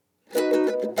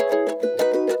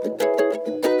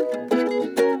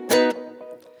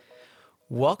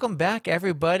Welcome back,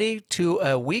 everybody, to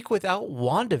a week without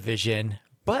WandaVision.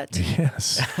 But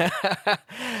Yes.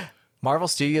 Marvel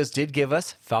Studios did give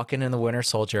us Falcon and the Winter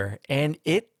Soldier, and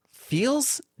it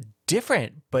feels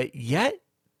different, but yet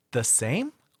the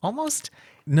same almost.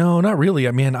 No, not really.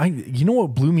 I mean, you know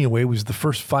what blew me away was the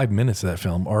first 5 minutes of that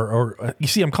film. Or you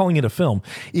see, I'm calling it a film.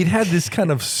 It had this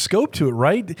kind of scope to it,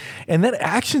 right? And that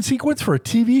action sequence for a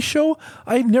TV show,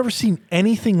 I've never seen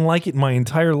anything like it in my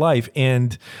entire life.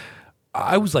 And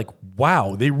I was like,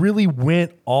 wow, they really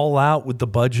went all out with the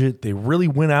budget. They really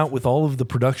went out with all of the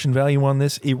production value on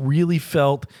this. It really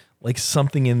felt like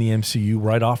something in the MCU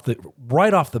right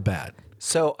off the bat.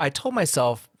 So I told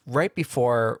myself right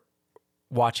before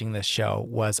watching this show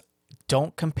was,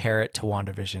 don't compare it to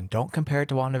WandaVision. Don't compare it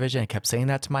to WandaVision. I kept saying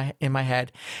that in my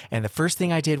head. And the first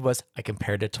thing I did was I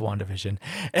compared it to WandaVision.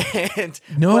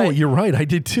 You're right. I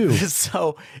did too.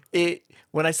 So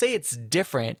when I say it's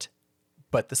different,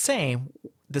 but the same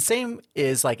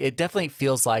is like, it definitely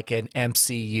feels like an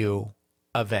MCU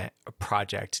event, a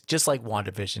project, just like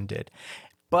WandaVision did.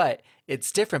 But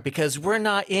it's different because we're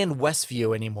not in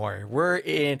Westview anymore.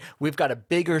 We've got a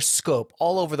bigger scope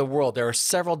all over the world. There are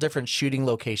several different shooting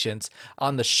locations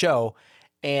on the show.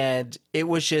 And it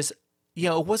was just,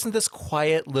 it wasn't this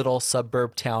quiet little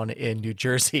suburb town in New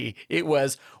Jersey. It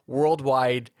was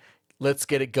worldwide. Let's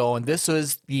get it going. This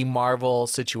was the Marvel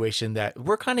situation that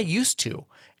we're kind of used to.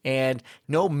 And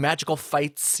no magical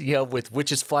fights, with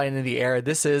witches flying in the air.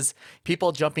 This is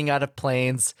people jumping out of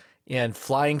planes and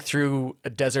flying through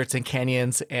deserts and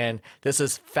canyons. And this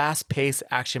is fast-paced,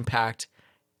 action-packed,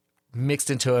 mixed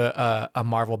into a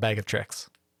Marvel bag of tricks.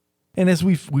 And as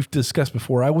we've discussed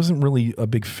before, I wasn't really a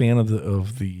big fan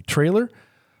of the trailer,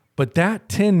 but that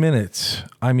 10 minutes,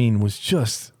 was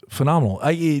just phenomenal.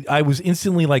 I was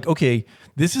instantly like, okay,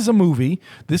 this is a movie.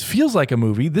 This feels like a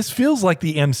movie. This feels like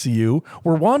the MCU.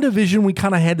 Where WandaVision, we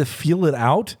kind of had to feel it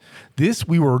out. This,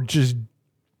 we were just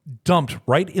dumped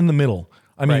right in the middle.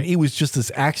 Right. It was just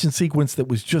this action sequence that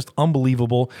was just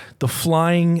unbelievable. The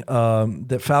flying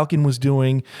that Falcon was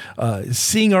doing,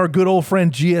 seeing our good old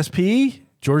friend GSP,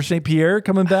 George St. Pierre,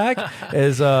 coming back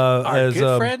as Our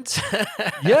good friend.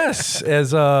 yes,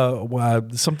 as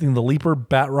something in the Leaper,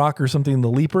 Batrock or something in the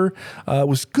Leaper. It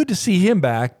was good to see him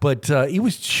back, but it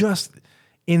was just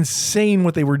insane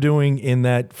what they were doing in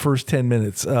that first 10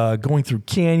 minutes, going through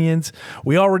canyons.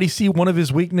 We already see one of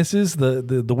his weaknesses, the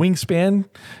wingspan.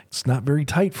 It's not very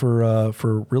tight for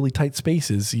really tight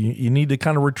spaces. You need to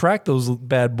kind of retract those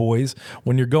bad boys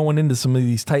when you're going into some of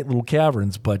these tight little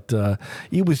caverns. But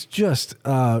it was just,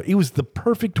 it was the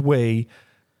perfect way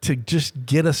to just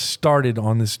get us started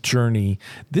on this journey.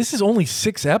 This is only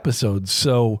 6 episodes,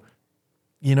 so,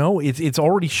 it's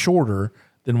already shorter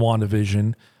than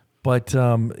WandaVision. But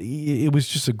it was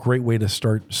just a great way to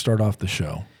start off the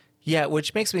show. Yeah,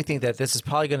 which makes me think that this is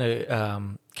probably going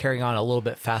to carry on a little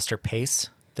bit faster pace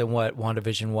than what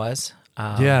WandaVision was.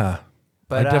 But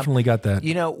I definitely got that.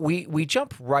 We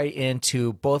jump right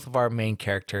into both of our main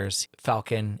characters,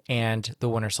 Falcon and the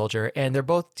Winter Soldier, and they're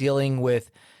both dealing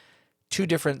with two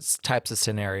different types of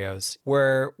scenarios.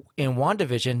 Where in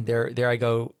WandaVision, there I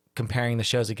go comparing the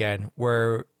shows again,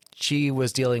 where she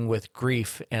was dealing with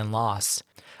grief and loss.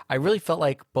 I really felt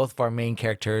like both of our main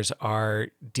characters are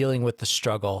dealing with the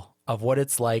struggle of what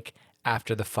it's like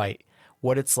after the fight,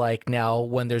 what it's like now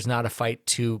when there's not a fight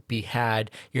to be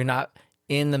had. You're not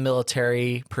in the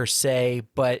military per se,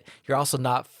 but you're also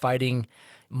not fighting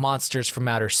monsters from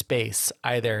outer space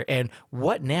either. And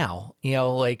what now?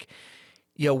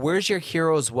 Where's your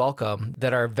hero's welcome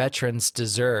that our veterans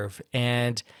deserve?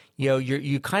 And,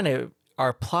 you kind of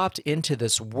are plopped into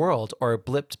this world or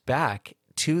blipped back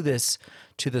to this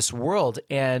world,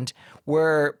 and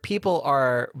where people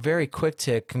are very quick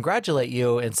to congratulate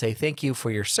you and say thank you for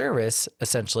your service,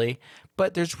 essentially,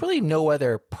 but there's really no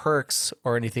other perks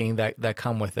or anything that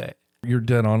come with it. You're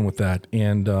dead on with that.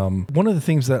 And one of the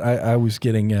things that I was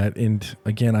getting at, and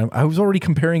again, I was already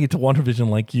comparing it to WandaVision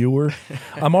like you were.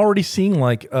 I'm already seeing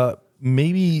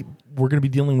maybe we're going to be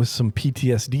dealing with some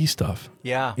PTSD stuff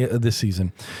this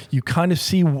season. You kind of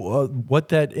see what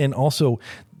that, and also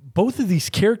both of these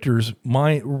characters,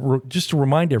 just to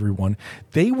remind everyone,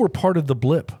 they were part of the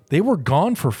blip. They were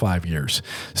gone for 5 years.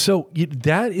 So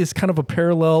that is kind of a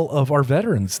parallel of our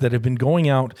veterans that have been going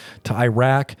out to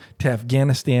Iraq, to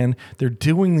Afghanistan. They're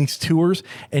doing these tours.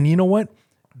 And you know what?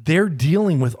 They're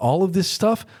dealing with all of this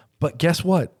stuff. But guess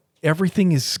what?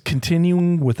 Everything is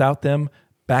continuing without them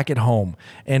back at home.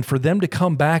 And for them to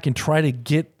come back and try to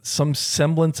get some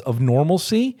semblance of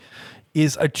normalcy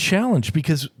is a challenge,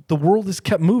 because the world has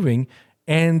kept moving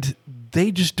and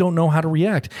they just don't know how to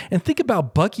react. And think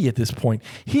about Bucky at this point.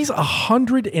 He's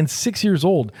 106 years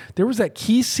old. There was that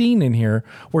key scene in here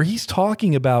where he's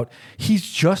talking about he's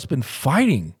just been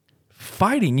fighting.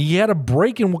 He had a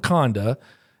break in Wakanda,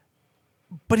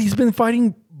 but he's been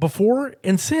fighting before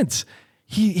and since.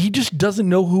 He just doesn't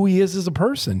know who he is as a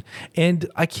person. And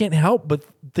I can't help but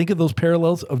think of those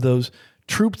parallels of those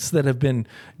troops that have been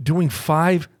doing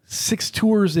 5-6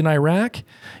 tours in Iraq.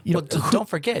 Don't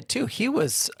forget too, he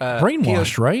was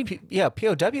brainwashed, right?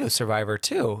 POW survivor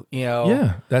too.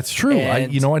 Yeah, that's true. I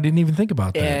didn't even think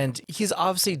about that. And he's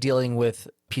obviously dealing with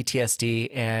PTSD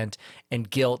and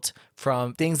guilt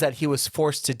from things that he was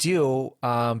forced to do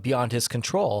beyond his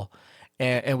control.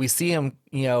 And we see him,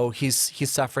 he's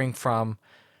suffering from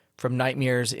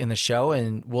nightmares in the show,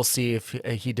 and we'll see if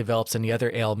he develops any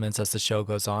other ailments as the show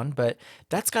goes on. But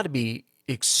that's got to be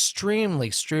extremely,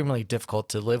 extremely difficult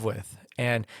to live with.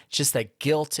 And just that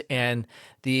guilt and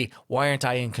the why aren't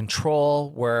I in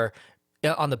control, where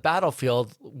on the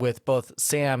battlefield with both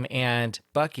Sam and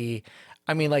Bucky,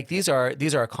 I mean, like these are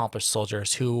accomplished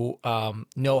soldiers who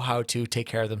know how to take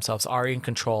care of themselves, are in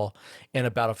control in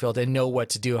a battlefield, and know what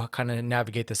to do, how kind of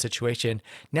navigate the situation.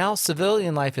 Now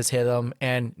civilian life has hit them,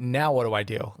 and now what do I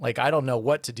do? Like, I don't know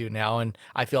what to do now, and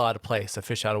I feel out of place, a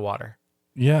fish out of water.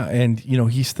 Yeah, and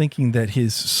he's thinking that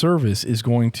his service is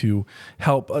going to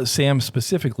help Sam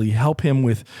specifically, help him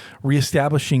with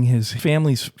reestablishing his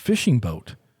family's fishing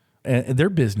boat and their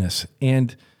business.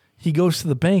 And he goes to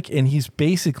the bank, and he's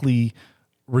basically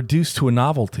reduced to a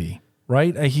novelty,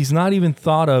 right? He's not even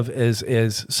thought of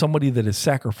as somebody that is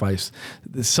sacrificed,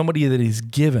 somebody that is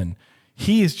given.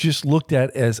 He is just looked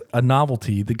at as a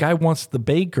novelty. The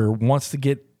baker wants to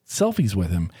get selfies with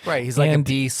him. Right. He's like a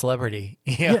B celebrity.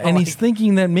 And he's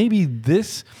thinking that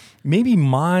maybe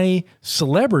my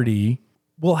celebrity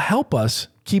will help us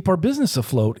keep our business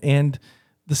afloat. And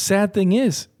the sad thing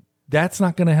is, that's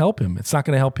not going to help him. It's not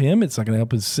going to help him. It's not going to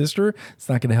help his sister. It's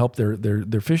not going to help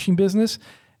their fishing business.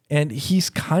 And he's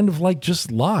kind of like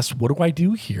just lost. What do I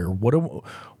do here?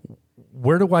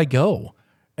 Where do I go?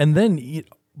 And then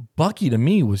Bucky to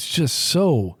me was just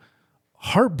so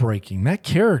heartbreaking. That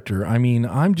character. I mean,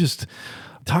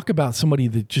 talk about somebody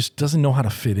that just doesn't know how to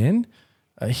fit in.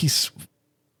 He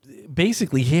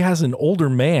has an older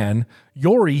man,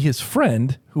 Yori, his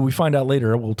friend, who we find out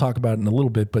later. We'll talk about it in a little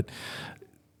bit, but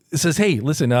it says, hey,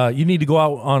 listen, you need to go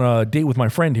out on a date with my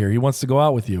friend here. He wants to go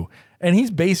out with you. And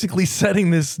he's basically setting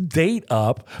this date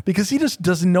up because he just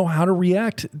doesn't know how to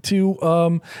react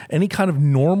to any kind of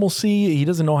normalcy. He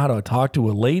doesn't know how to talk to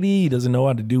a lady. He doesn't know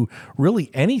how to do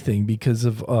really anything because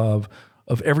of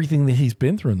everything that he's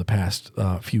been through in the past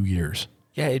few years.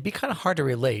 Yeah, it'd be kind of hard to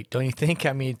relate, don't you think?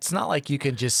 I mean, it's not like you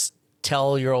can just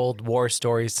tell your old war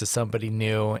stories to somebody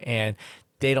new and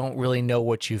they don't really know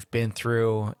what you've been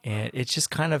through, and it's just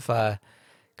kind of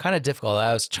difficult.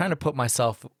 I was trying to put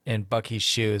myself in Bucky's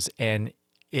shoes, and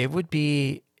it would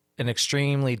be an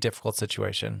extremely difficult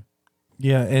situation.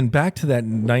 Yeah, and back to that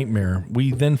nightmare,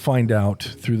 we then find out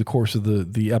through the course of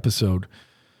the episode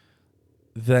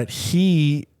that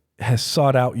he has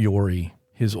sought out Yori,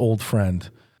 his old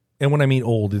friend. And when I mean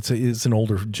old, it's an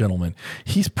older gentleman.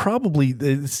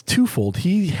 It's twofold.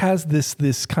 He has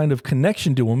this kind of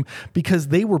connection to him because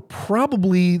they were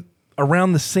probably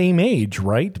around the same age,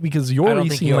 right? Because Yori, I don't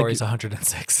think Yori's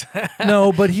 106.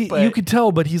 No, but you could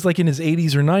tell. But he's like in his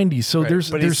 80s or 90s. So right,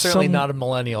 but he's certainly not a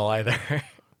millennial either.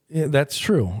 Yeah, that's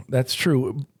true. That's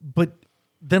true. But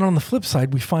then on the flip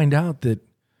side, we find out that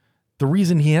the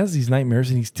reason he has these nightmares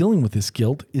and he's dealing with this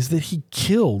guilt is that he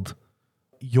killed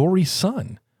Yori's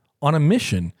son on a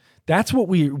mission. That's what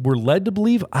we were led to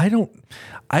believe. I don't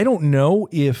know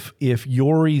if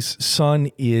Yori's son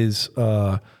is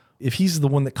if he's the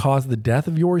one that caused the death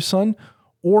of Yori's son,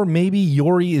 or maybe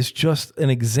Yori is just an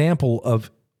example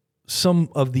of some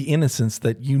of the innocence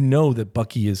that that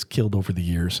Bucky has killed over the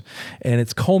years, and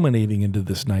it's culminating into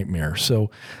this nightmare. So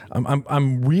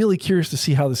I'm really curious to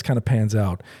see how this kind of pans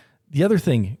out. The other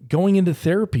thing, going into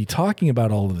therapy, talking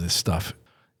about all of this stuff,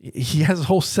 he has a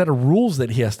whole set of rules that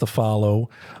he has to follow,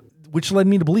 which led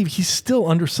me to believe he's still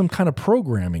under some kind of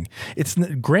programming.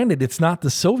 Granted, it's not the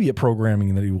Soviet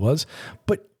programming that he was,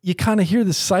 but you kind of hear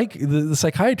the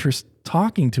psychiatrist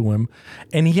talking to him,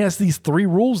 and he has these 3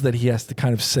 rules that he has to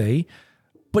kind of say,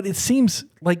 but it seems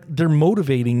like they're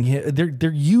motivating him.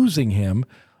 They're using him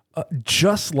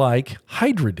just like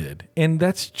Hydra did. And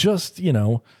that's just,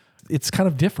 it's kind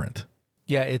of different.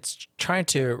 Yeah. It's trying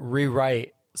to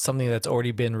rewrite something that's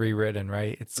already been rewritten,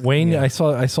 right? It's Wayne. Yeah. I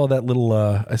saw that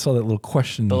little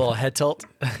question. The little head tilt.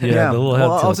 The little head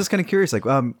tilt. I was just kind of curious, like,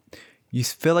 You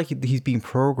feel like he's being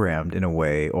programmed in a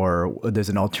way, or there's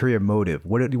an ulterior motive.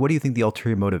 What do you think the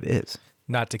ulterior motive is?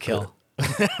 Not to kill.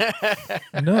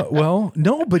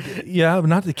 No, but yeah,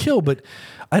 not to kill, but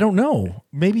I don't know.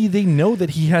 Maybe they know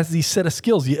that he has these set of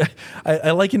skills. Yeah,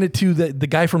 I liken it to the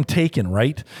guy from Taken,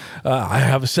 right? I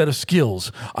have a set of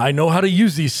skills. I know how to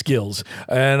use these skills,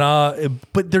 and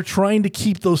but they're trying to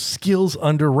keep those skills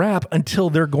under wrap until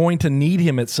they're going to need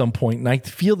him at some point. And I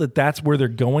feel that that's where they're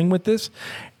going with this,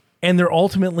 and they're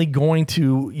ultimately going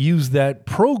to use that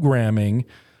programming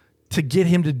to get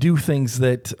him to do things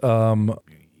that.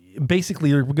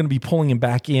 Basically, we're going to be pulling him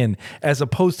back in as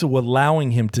opposed to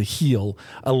allowing him to heal,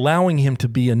 allowing him to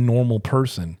be a normal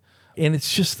person. And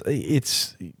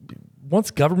it's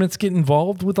once governments get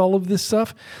involved with all of this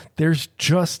stuff,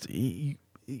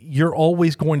 you're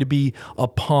always going to be a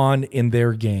pawn in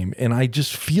their game. And I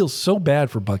just feel so bad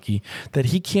for Bucky that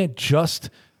he can't just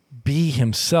be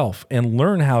himself and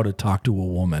learn how to talk to a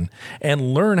woman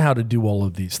and learn how to do all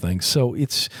of these things. So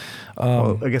it's,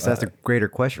 well, I guess that's the greater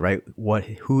question, right?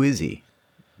 Who is he?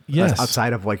 Yes.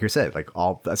 Outside of, like you said,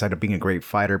 outside of being a great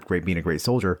fighter, being a great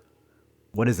soldier,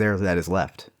 what is there that is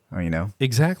left?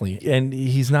 Exactly. And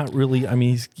he's not really,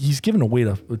 he's given a way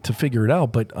to figure it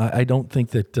out, but I don't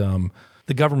think that,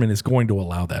 the government is going to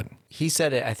allow that. He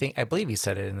said it. I believe he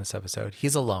said it in this episode.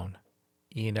 He's alone.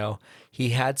 He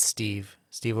had Steve.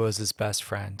 Steve was his best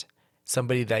friend,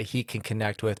 somebody that he can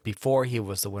connect with before he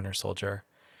was the Winter Soldier,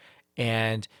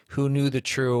 and who knew the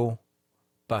true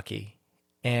Bucky.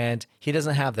 And he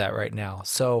doesn't have that right now.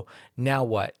 So now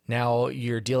what? Now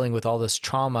you're dealing with all this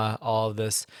trauma, all of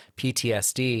this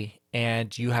PTSD,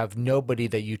 and you have nobody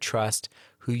that you trust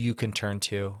who you can turn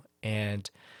to. And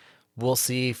we'll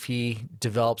see if he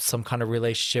develops some kind of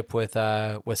relationship with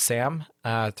Sam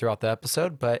throughout the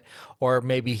episode, or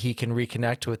maybe he can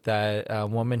reconnect with that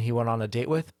woman he went on a date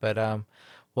with. But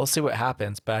we'll see what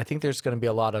happens. But I think there's going to be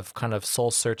a lot of kind of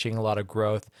soul searching, a lot of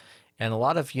growth, and a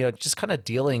lot of just kind of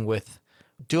doing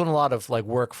a lot of like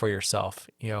work for yourself,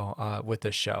 with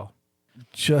this show.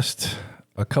 Just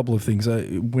a couple of things.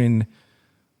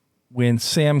 When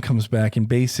Sam comes back and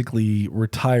basically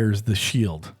retires the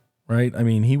shield. Right?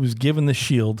 He was given the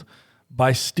shield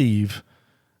by Steve,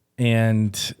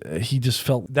 and he just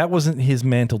felt that wasn't his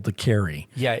mantle to carry.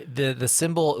 Yeah, the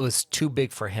symbol was too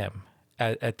big for him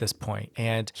at this point.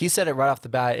 And he said it right off the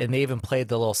bat, and they even played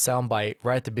the little soundbite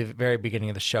right at the very beginning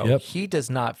of the show. Yep. He does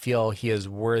not feel he is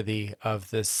worthy of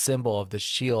this symbol, of the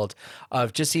shield,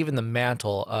 of just even the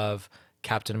mantle of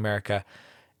Captain America.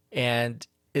 And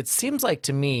it seems like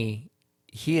to me,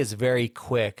 he is very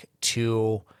quick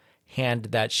to hand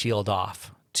that shield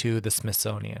off to the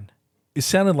Smithsonian. It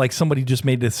sounded like somebody just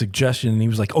made a suggestion and he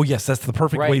was like, oh yes, that's the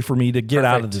perfect way for me to get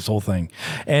out of this whole thing.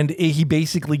 And he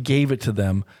basically gave it to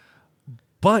them.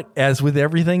 But as with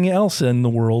everything else in the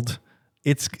world,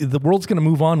 the world's going to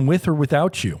move on with or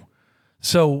without you.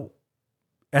 So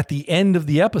at the end of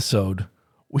the episode,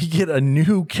 we get a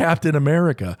new Captain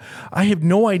America. I have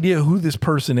no idea who this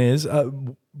person is.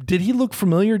 Did he look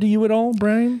familiar to you at all,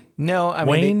 Brian? No,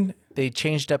 Wayne? They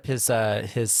changed up his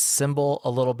symbol a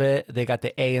little bit. They got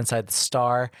the A inside the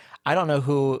star. I don't know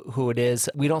who it is.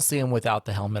 We don't see him without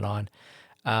the helmet on.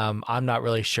 I'm not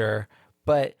really sure.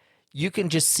 But you can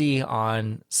just see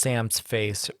on Sam's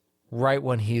face right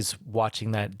when he's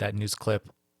watching that news clip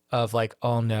of like,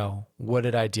 oh no, what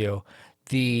did I do?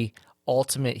 The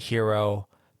ultimate hero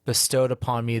bestowed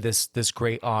upon me this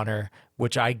great honor,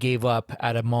 which I gave up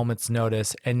at a moment's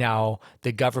notice, and now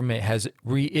the government has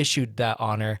reissued that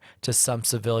honor to some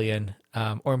civilian,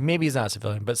 or maybe he's not a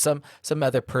civilian, but some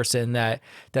other person that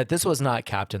this was not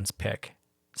Captain's pick.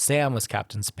 Sam was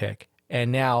Captain's pick,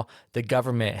 and now the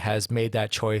government has made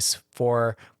that choice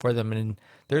for them, and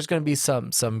there's going to be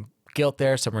some guilt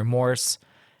there, some remorse,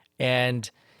 and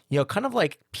kind of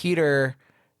like Peter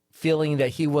feeling that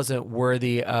he wasn't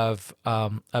worthy of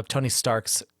Tony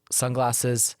Stark's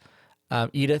sunglasses.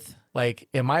 Edith, like,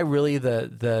 am I really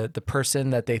the person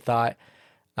that they thought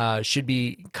should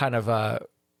be kind of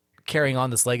carrying on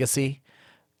this legacy?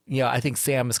 I think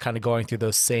Sam is kind of going through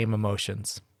those same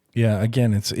emotions. Yeah,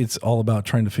 again, it's all about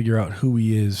trying to figure out who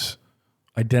he is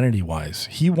identity-wise.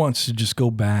 He wants to just go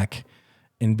back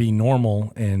and be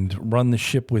normal and run the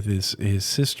ship with his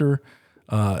sister.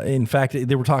 In fact,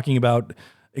 they were talking about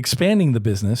expanding the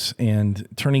business and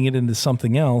turning it into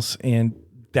something else, and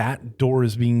that door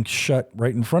is being shut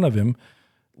right in front of him,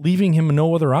 leaving him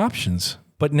no other options.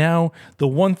 But now the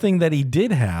one thing that he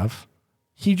did have,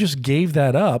 he just gave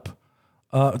that up,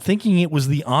 thinking it was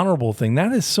the honorable thing.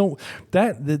 That is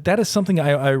something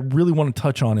I really want to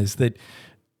touch on, is that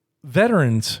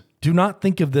veterans do not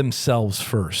think of themselves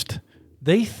first.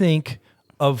 They think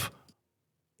of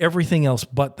everything else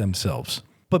but themselves.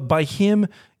 But by him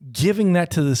giving that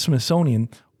to the Smithsonian,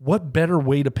 what better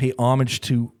way to pay homage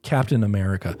to Captain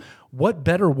America? What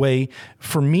better way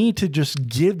for me to just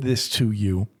give this to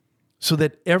you so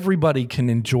that everybody can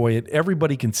enjoy it,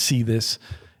 everybody can see this?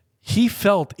 He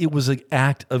felt it was an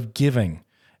act of giving,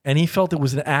 and he felt it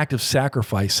was an act of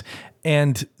sacrifice.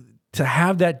 And to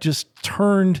have that just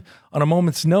turned on a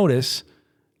moment's notice,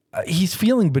 he's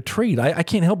feeling betrayed. I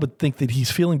can't help but think that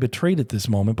he's feeling betrayed at this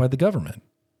moment by the government.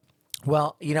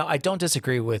 Well, I don't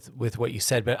disagree with what you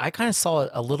said, but I kind of saw it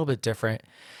a little bit different.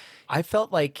 I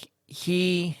felt like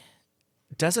he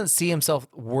doesn't see himself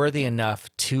worthy enough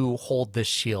to hold this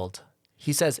shield.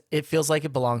 He says it feels like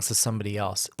it belongs to somebody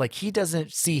else. Like he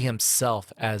doesn't see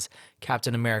himself as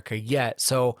Captain America yet.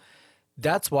 So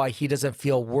that's why he doesn't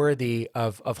feel worthy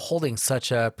of holding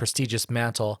such a prestigious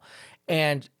mantle.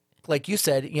 And like you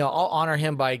said, I'll honor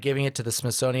him by giving it to the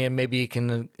Smithsonian. Maybe it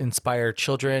can inspire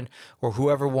children or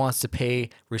whoever wants to pay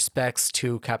respects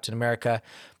to Captain America.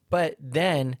 But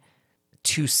then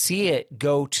to see it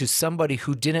go to somebody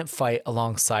who didn't fight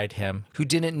alongside him, who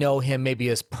didn't know him maybe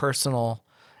as personal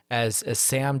as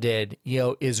Sam did,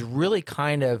 is really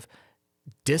kind of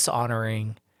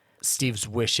dishonoring Steve's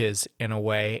wishes in a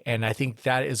way. And I think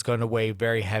that is going to weigh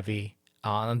very heavy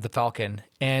on the Falcon.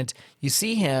 And you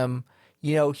see him,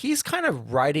 he's kind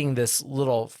of riding this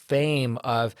little fame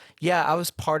of, I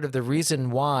was part of the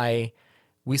reason why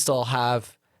we still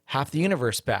have half the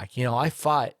universe back. I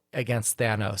fought against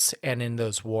Thanos and in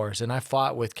those wars, and I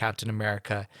fought with Captain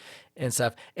America and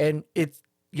stuff. And it's,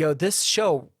 this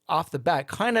show off the bat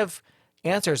kind of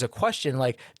answers a question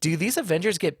like, do these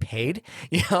Avengers get paid?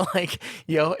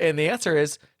 And the answer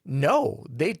is no,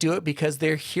 they do it because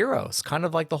they're heroes, kind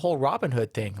of like the whole Robin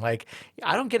Hood thing. Like,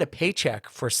 I don't get a paycheck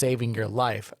for saving your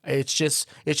life. It's just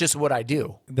what I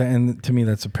do. And to me,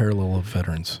 that's a parallel of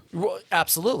veterans. Well,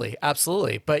 absolutely.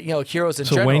 But, heroes in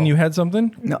so general. Wayne, you had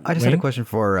something? No, I just had a question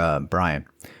for Brian.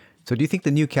 So do you think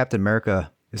the new Captain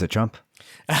America is a chump?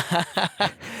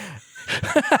 I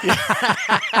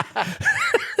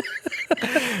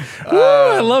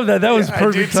love that. That was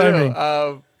perfect timing.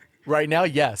 Right now,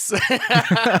 yes.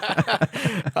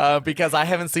 Because I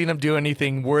haven't seen him do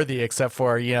anything worthy except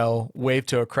for, wave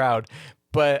to a crowd.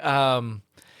 But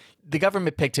the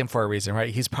government picked him for a reason,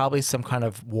 right? He's probably some kind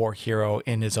of war hero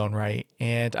in his own right.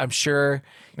 And I'm sure...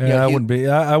 I wouldn't be.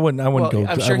 I wouldn't go.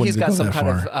 I'm sure he's got some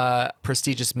kind far. of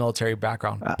prestigious military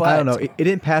background. But I don't know. It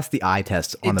didn't pass the eye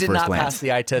test on the first glance. It did not pass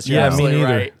the eye test. You're Yeah, me absolutely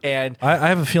neither. right. And I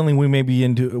have a feeling we may be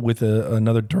into with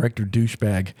another director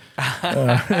douchebag.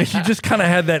 He just kind of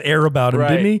had that air about him, Right.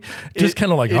 didn't he? Just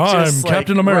kind of like, I'm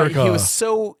Captain America. Right, he was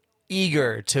so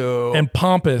eager to... and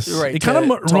pompous. Right, It kind of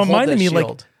to hold reminded that me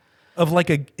shield.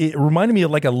 it reminded me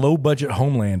of like a low budget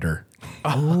Homelander.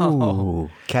 Ooh,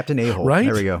 Captain A-hole. Right?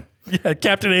 There we go. Yeah,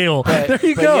 Captain A-hole. But- There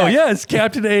you but go. yeah, Yes,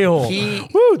 Captain A-hole.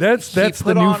 Woo, that's he the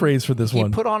put new on- phrase for this one.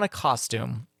 He put on a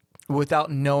costume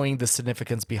without knowing the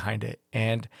significance behind it.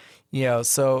 And,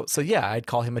 so yeah, I'd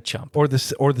call him a chump. or the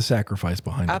sacrifice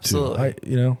behind Absolutely. it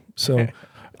too. So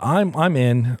I'm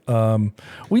in.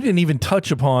 We didn't even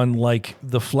touch upon like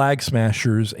the flag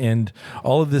smashers and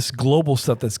all of this global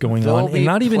stuff that's going There'll on, be and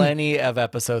not even plenty of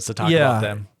episodes to talk about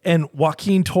them. And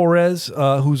Joaquin Torres,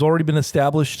 who's already been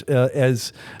established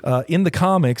as in the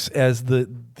comics as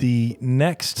the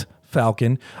next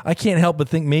Falcon. I can't help but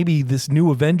think maybe this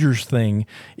new Avengers thing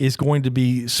is going to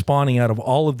be spawning out of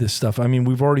all of this stuff. I mean,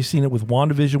 we've already seen it with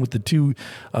WandaVision with the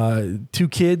two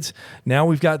kids. Now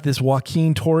we've got this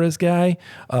Joaquin Torres guy.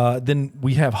 Then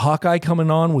we have Hawkeye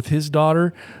coming on with his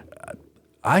daughter.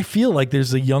 I feel like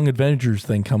there's a Young Avengers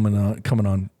thing coming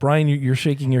on. Brian, you're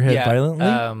shaking your head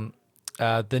violently.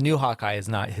 The new Hawkeye is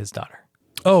not his daughter.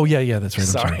 Oh yeah, that's right.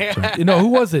 Sorry. I'm sorry. No, who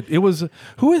was it? Who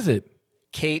is it?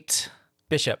 Kate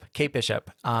Bishop.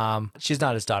 She's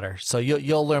not his daughter. So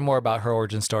you'll learn more about her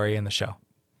origin story in the show.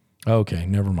 Okay,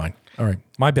 never mind. All right,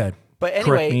 my bad. But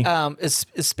Correct anyway, me.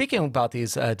 speaking about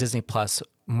these Disney Plus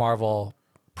Marvel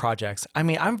projects, I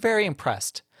mean, I'm very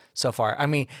impressed so far. I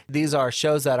mean, these are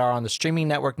shows that are on the streaming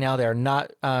network now. They're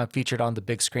not featured on the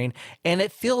big screen. And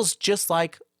it feels just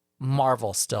like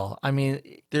Marvel still. I mean,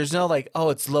 there's no like, oh,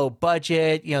 it's low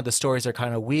budget. The stories are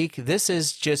kind of weak. This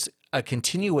is just a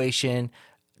continuation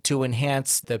to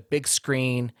enhance the big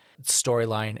screen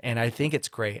storyline. And I think it's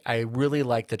great. I really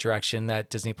like the direction that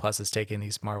Disney Plus is taking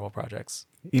these Marvel projects.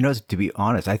 To be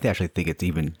honest, I actually think it's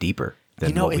even deeper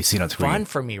than what we've seen on screen. It's fun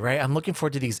for me, right? I'm looking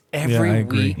forward to these I every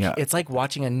agree. week. Yeah. It's like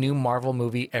watching a new Marvel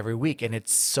movie every week, and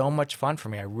it's so much fun for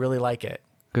me. I really like it.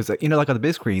 Because like on the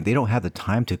big screen, they don't have the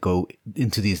time to go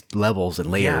into these levels and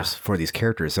layers for these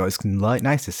characters. So it's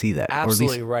nice to see that. Absolutely or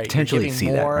at least right. Potentially You're see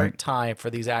giving that. more Right? time for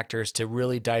these actors to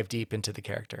really dive deep into the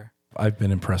character. I've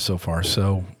been impressed so far.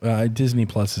 So Disney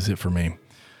Plus is it for me.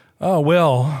 Oh,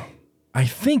 well, I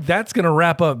think that's going to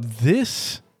wrap up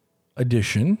this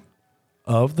edition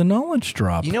of the Knowledge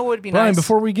Drop. You know what would be Brian, nice?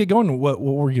 before we get going, what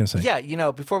were you going to say?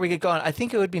 Yeah, before we get going, I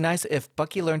think it would be nice if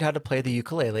Bucky learned how to play the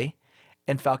ukulele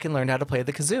and Falcon learned how to play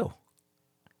the kazoo.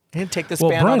 And take this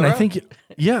band on Brian, the road. I think,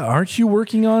 aren't you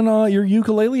working on your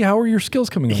ukulele? How are your skills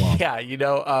coming along?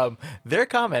 Yeah, they're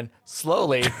coming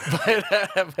slowly,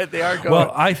 but they are going.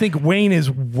 Well, I think Wayne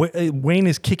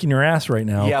is kicking your ass right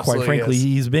now. Yeah, quite absolutely frankly, is.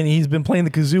 he's been playing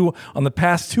the kazoo on the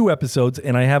past 2 episodes,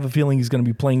 and I have a feeling he's going to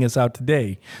be playing us out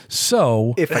today.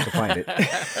 So, If I can find it.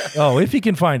 if he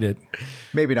can find it,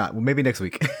 Maybe not. Well, maybe next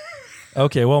week.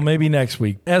 okay. Well, maybe next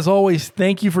week. As always,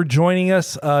 thank you for joining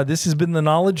us. This has been the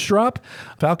Knowledge Drop,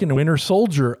 Falcon Winter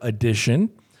Soldier edition.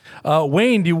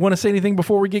 Wayne, do you want to say anything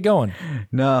before we get going?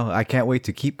 No, I can't wait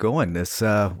to keep going. It's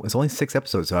only 6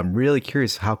 episodes, so I'm really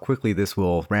curious how quickly this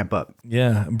will ramp up.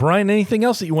 Yeah, Brian, anything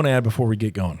else that you want to add before we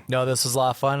get going? No, this was a lot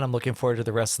of fun. I'm looking forward to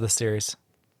the rest of the series.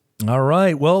 All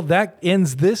right. Well, that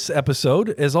ends this episode.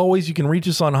 As always, you can reach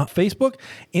us on Facebook,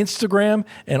 Instagram,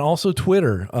 and also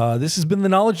Twitter. This has been the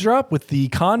Knowledge Drop with the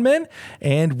Con Men,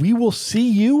 and we will see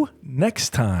you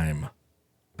next time.